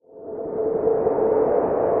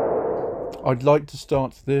I'd like to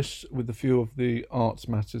start this with a few of the arts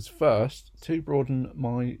matters first to broaden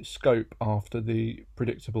my scope after the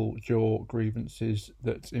predictable jaw grievances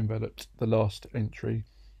that enveloped the last entry,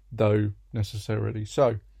 though necessarily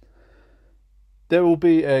so. There will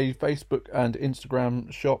be a Facebook and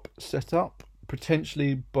Instagram shop set up,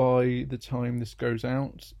 potentially by the time this goes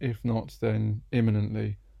out, if not then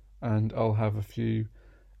imminently, and I'll have a few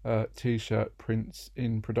t-shirt prints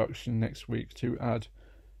in production next week to add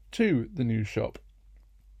to the new shop.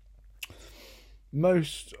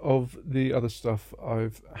 Most of the other stuff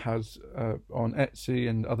has on Etsy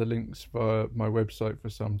and other links via my website for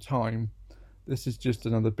some time. This is just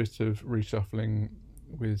another bit of reshuffling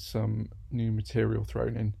with some new material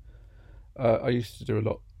thrown in. I used to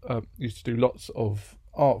do lots of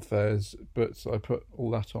art fairs, but I put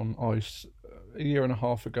all that on ice a year and a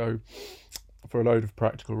half ago for a load of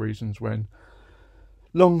practical reasons when,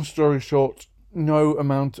 long story short, no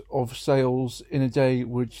amount of sales in a day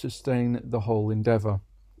would sustain the whole endeavour.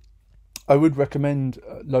 I would recommend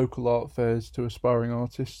local art fairs to aspiring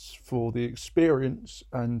artists for the experience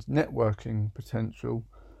and networking potential,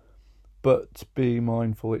 but be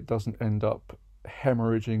mindful it doesn't end up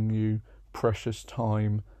hemorrhaging you precious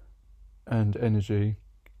time and energy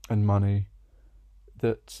and money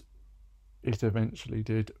that it eventually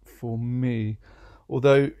did for me.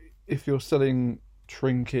 Although if you're selling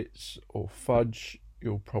trinkets or fudge,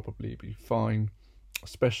 you'll probably be fine,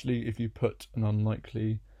 especially if you put an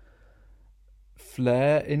unlikely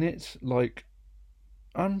flair in it. Like,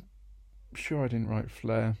 I'm sure I didn't write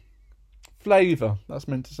flair. Flavour. That's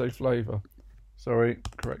meant to say flavour. Sorry,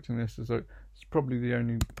 correcting this. It's probably the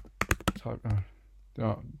only type.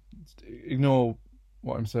 Ignore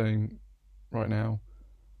what I'm saying right now.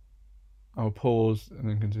 I'll pause and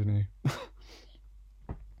then continue.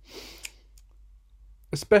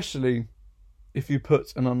 Especially if you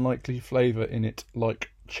put an unlikely flavour in it,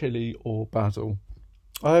 like chilli or basil.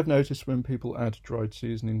 I have noticed when people add dried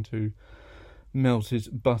seasoning to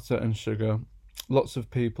melted butter and sugar, lots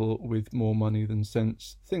of people with more money than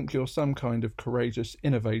sense think you're some kind of courageous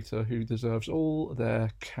innovator who deserves all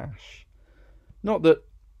their cash. Not that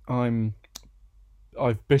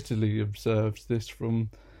I've bitterly observed this from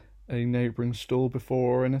a neighbouring stall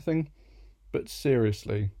before or anything, but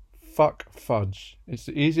seriously, fuck fudge. It's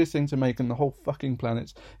the easiest thing to make on the whole fucking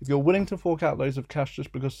planet. If you're willing to fork out loads of cash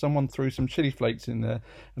just because someone threw some chili flakes in there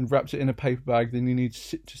and wrapped it in a paper bag, then you need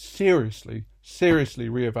to seriously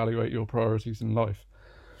reevaluate your priorities in life.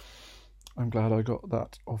 I'm glad I got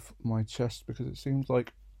that off my chest because it seems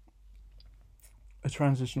like a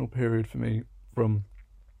transitional period for me from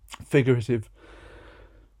figurative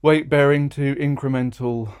weight bearing to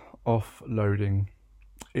incremental offloading.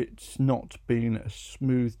 It's not been a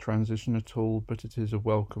smooth transition at all, but it is a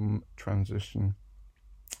welcome transition.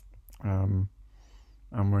 And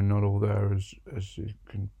we're not all there, as you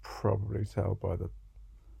can probably tell by the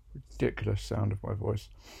ridiculous sound of my voice.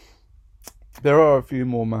 There are a few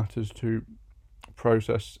more matters to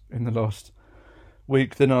process in the last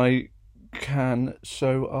week than I can,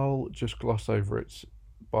 so I'll just gloss over it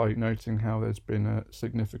by noting how there's been a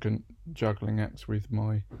significant juggling act with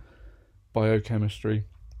my biochemistry,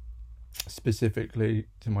 specifically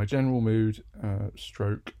to my general mood,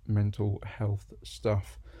 stroke mental health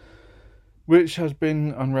stuff, which has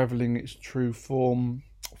been unravelling its true form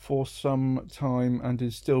for some time and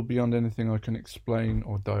is still beyond anything I can explain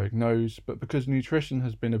or diagnose. But because nutrition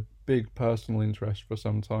has been a big personal interest for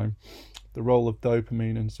some time, the role of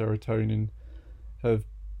dopamine and serotonin have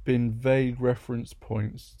been vague reference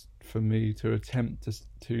points for me to attempt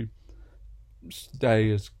to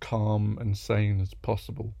stay as calm and sane as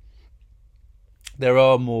possible. There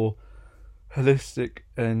are more holistic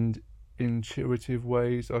and intuitive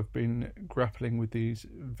ways I've been grappling with these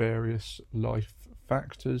various life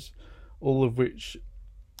factors, all of which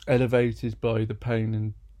elevated by the pain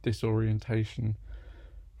and disorientation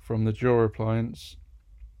from the jaw appliance.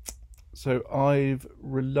 So I've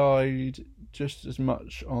relied just as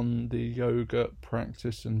much on the yoga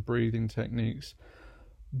practice and breathing techniques,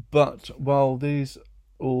 but while these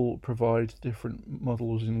all provide different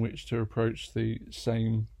models in which to approach the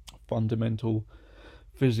same fundamental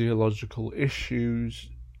physiological issues,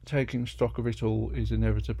 taking stock of it all is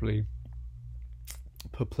inevitably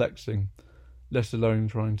perplexing, let alone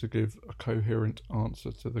trying to give a coherent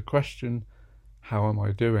answer to the question, how am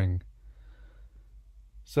I doing?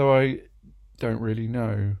 So I don't really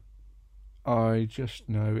know. I just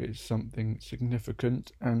know it's something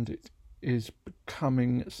significant, and it is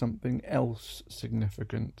becoming something else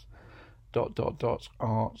significant. ...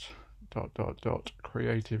 art ...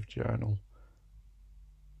 creative journal.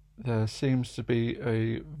 there seems to be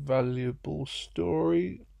a valuable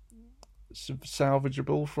story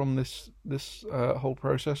salvageable from this whole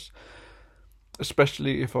process,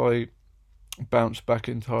 especially if I bounce back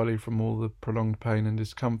entirely from all the prolonged pain and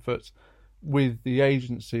discomfort with the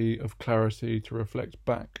agency of clarity to reflect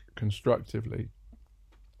back constructively.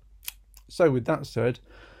 So with that said,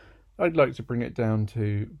 I'd like to bring it down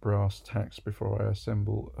to brass tacks before I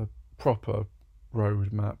assemble a proper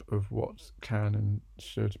roadmap of what can and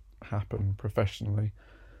should happen professionally.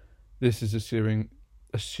 This is assuming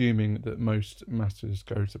that most matters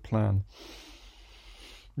go to plan.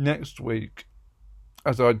 Next week,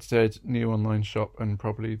 as I'd said, new online shop, and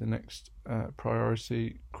probably the next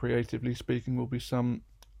priority, creatively speaking, will be some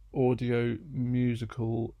audio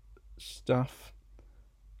musical stuff.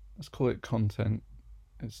 Let's call it content.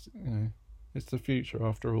 It's it's the future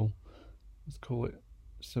after all. Let's call it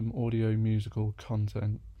some audio musical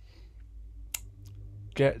content.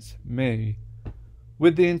 Get me,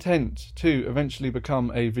 with the intent to eventually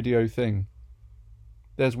become a video thing.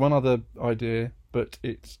 There's one other idea, but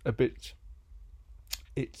it's a bit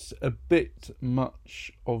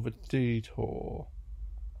much of a detour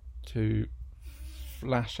to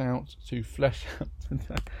flesh out. I'll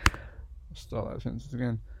start that sentence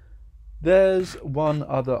again. There's one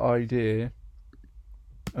other idea,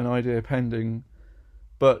 an idea pending,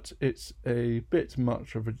 but it's a bit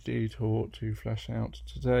much of a detour to flesh out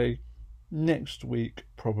today. Next week,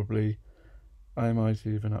 probably, I might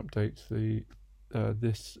even update the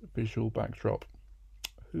this visual backdrop.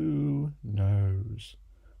 Who knows?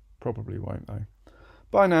 Probably won't though.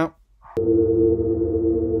 Bye now.